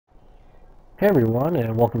Hey everyone,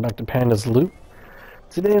 and welcome back to Panda's Loop.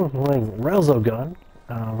 Today we're playing Resogun.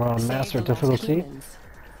 We're on Master difficulty.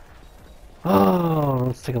 Oh,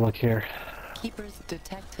 let's take a look here. Keepers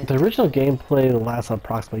detected. The original gameplay lasts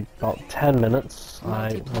approximately about 10 minutes.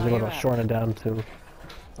 I was able to shorten it down to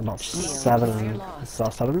about 7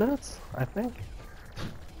 minutes, I think.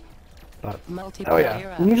 But, oh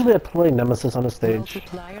yeah, usually I play Nemesis on the stage,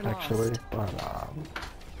 actually, but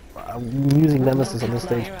using Nemesis on this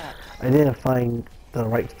stage, I didn't find the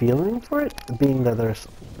right feeling for it, being that I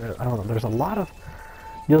don't know, there's a lot of,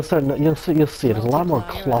 you'll see it, there's a lot more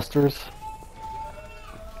clusters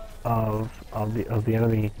of the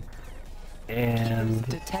enemy,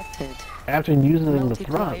 and after using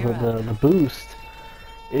the boost,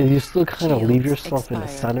 you still kind of leave yourself in the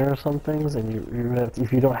center of some things, and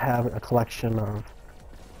if you don't have a collection of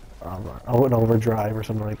an overdrive or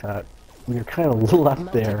something like that, you're kind of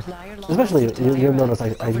left there. Especially, you'll notice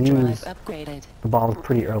I use the bombs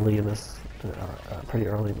pretty early in this, pretty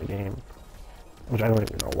early in the game, which I don't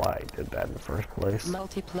even know why I did that in the first place.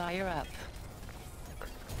 Multiplier up.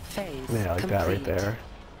 Phase yeah, like complete. that right there.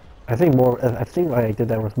 I think why I did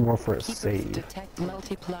that was more for a save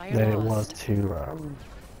than it was to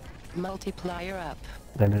multiplier up.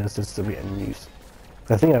 Than it is just to be in use.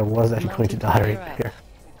 I think I was actually going to die right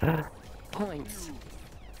there. Points.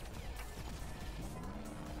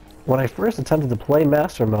 When I first attempted to play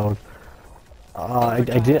Master Mode, I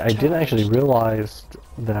didn't actually realize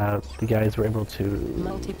that the guys were able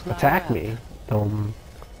to attack me.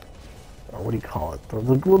 What do you call it? The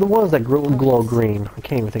ones that glow green. I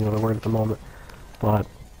can't even think of the word at the moment. But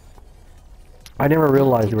I never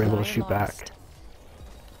realized they were able to shoot back.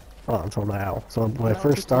 Until now. So when I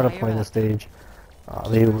first started playing the stage,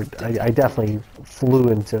 I definitely flew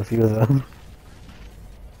into a few of them.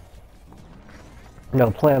 Now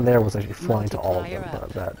the plan there was actually flying to all of them, but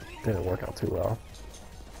that didn't work out too well.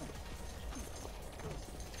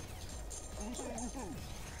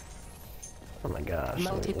 Oh my gosh,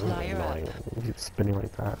 annoying. You keep spinning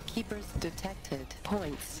like that. Keepers detected.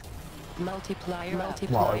 Points. Multiplier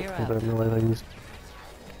Wow, I didn't realize I used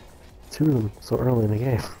 2 of them so early in the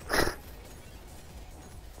game.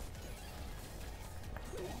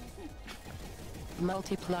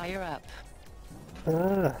 Multiplier up.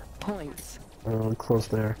 Points. Oh, close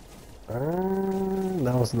there.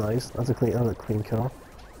 That was nice. That's a clean kill.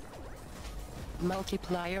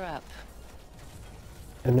 Multiplier up.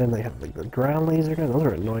 And then they have like the ground laser guns. Those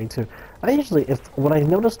are annoying too. I usually, when I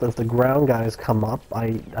noticed if the ground guys come up,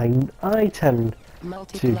 I tend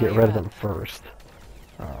to get rid of them first,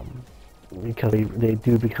 because they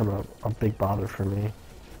do become a big bother for me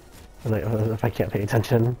if I can't pay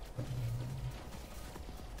attention.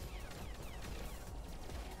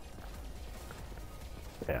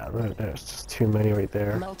 Yeah, there's just too many right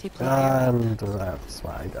there. And that's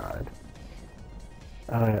why I died.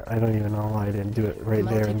 I don't even know why I didn't do it right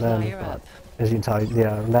there and then, but as you can tell,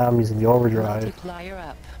 yeah, now I'm using the overdrive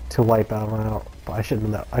to wipe out. But I should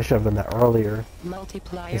have done that earlier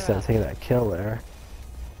instead of taking that kill there.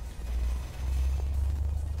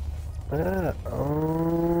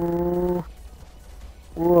 Oh,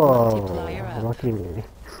 whoa! Lucky me.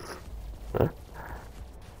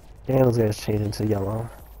 And those guys change into yellow.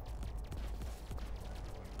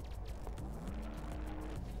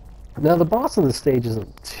 Now the boss on the stage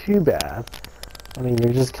isn't too bad. I mean,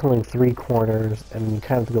 you're just killing 3 corners, and you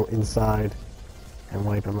kind of have to go inside and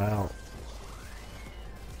wipe them out.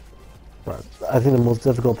 But I think the most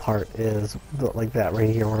difficult part is like that right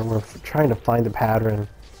here, where we're trying to find the pattern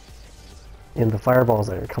in the fireballs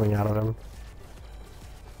that are coming out of him.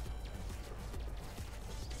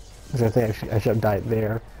 Because I think I should have died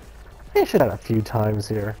there. I should have a few times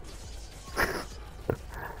here.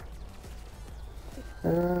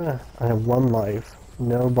 I have 1 life,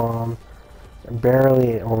 no bomb,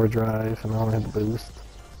 barely overdrive, and I only have the boost.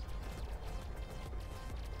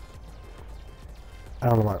 I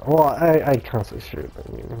don't know why. Well, I constantly shoot. I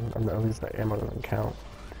mean, at least that ammo doesn't count.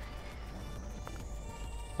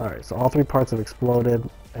 Alright, so all 3 parts have exploded,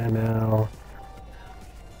 and now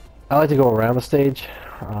I like to go around the stage.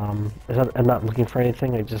 I'm not looking for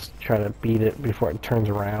anything, I just try to beat it before it turns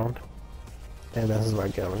around. And this is where I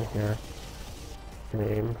go in here.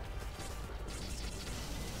 Aim.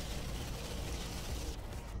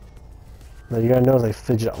 Now you gotta notice I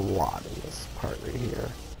fidget a lot in this part right here.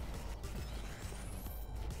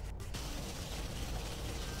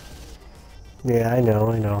 Yeah, I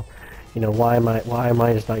know. You know, why am I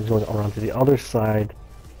just not going around to the other side?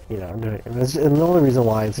 You know, and the only reason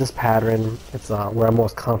why is this pattern. It's where I'm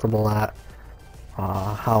most comfortable at,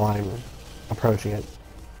 how I'm approaching it.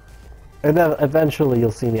 And then eventually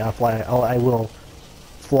you'll see me. I will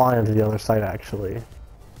fly onto the other side actually.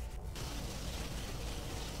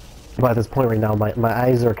 But at this point right now, my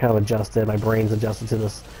eyes are kind of adjusted, my brain's adjusted to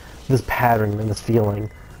this pattern and this feeling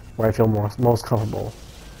where I feel most comfortable.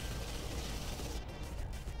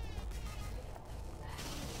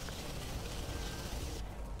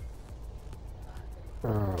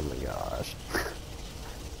 Oh my gosh.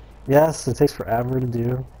 Yes, it takes forever to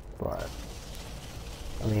do, but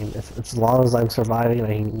I mean, if as long as I'm surviving and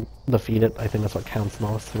I can defeat it, I think that's what counts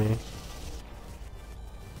most to me.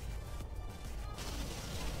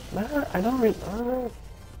 Nah, I don't really,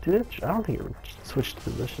 did it? I don't think it switched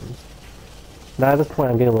positions. Now at this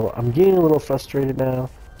point, I'm getting a little frustrated now,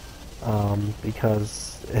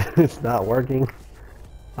 because it's not working.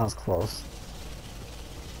 That was close.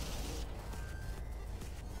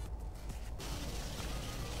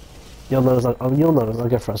 You'll notice I'll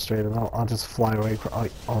get frustrated. And I'll just fly away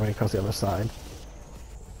all the way across the other side.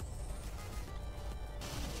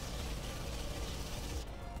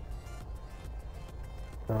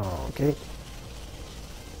 Okay.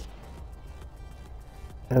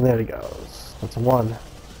 And there he goes. That's one.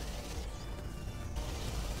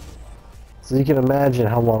 So you can imagine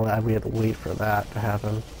how long we had to wait for that to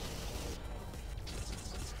happen.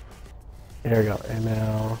 There we go. And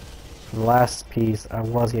now, for the last piece, I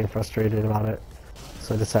was getting frustrated about it,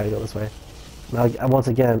 so I decided to go this way. Now, once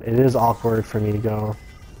again, it is awkward for me to go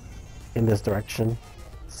in this direction,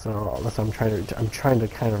 so that's what I'm trying to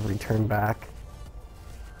kind of return back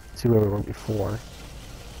to where we were before.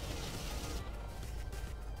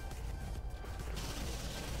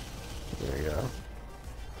 There we go.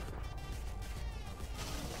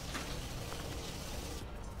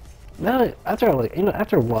 Now,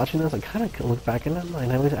 after watching this, I kind of look back at it,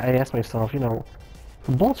 and I ask myself, the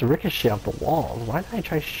bullets ricochet off the walls. Why didn't I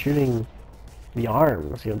try shooting the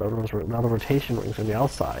arms? The rotation rings from the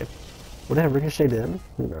outside. Would it have ricocheted in?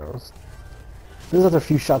 Who knows? There's other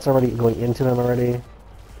few shots already going into him already,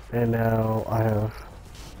 and now I have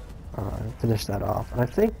finished that off. And I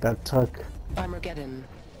think that took. Armageddon.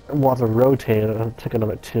 Well, to rotate, it took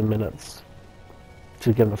another 2 minutes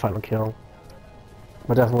to get the final kill.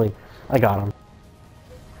 But definitely, I got him.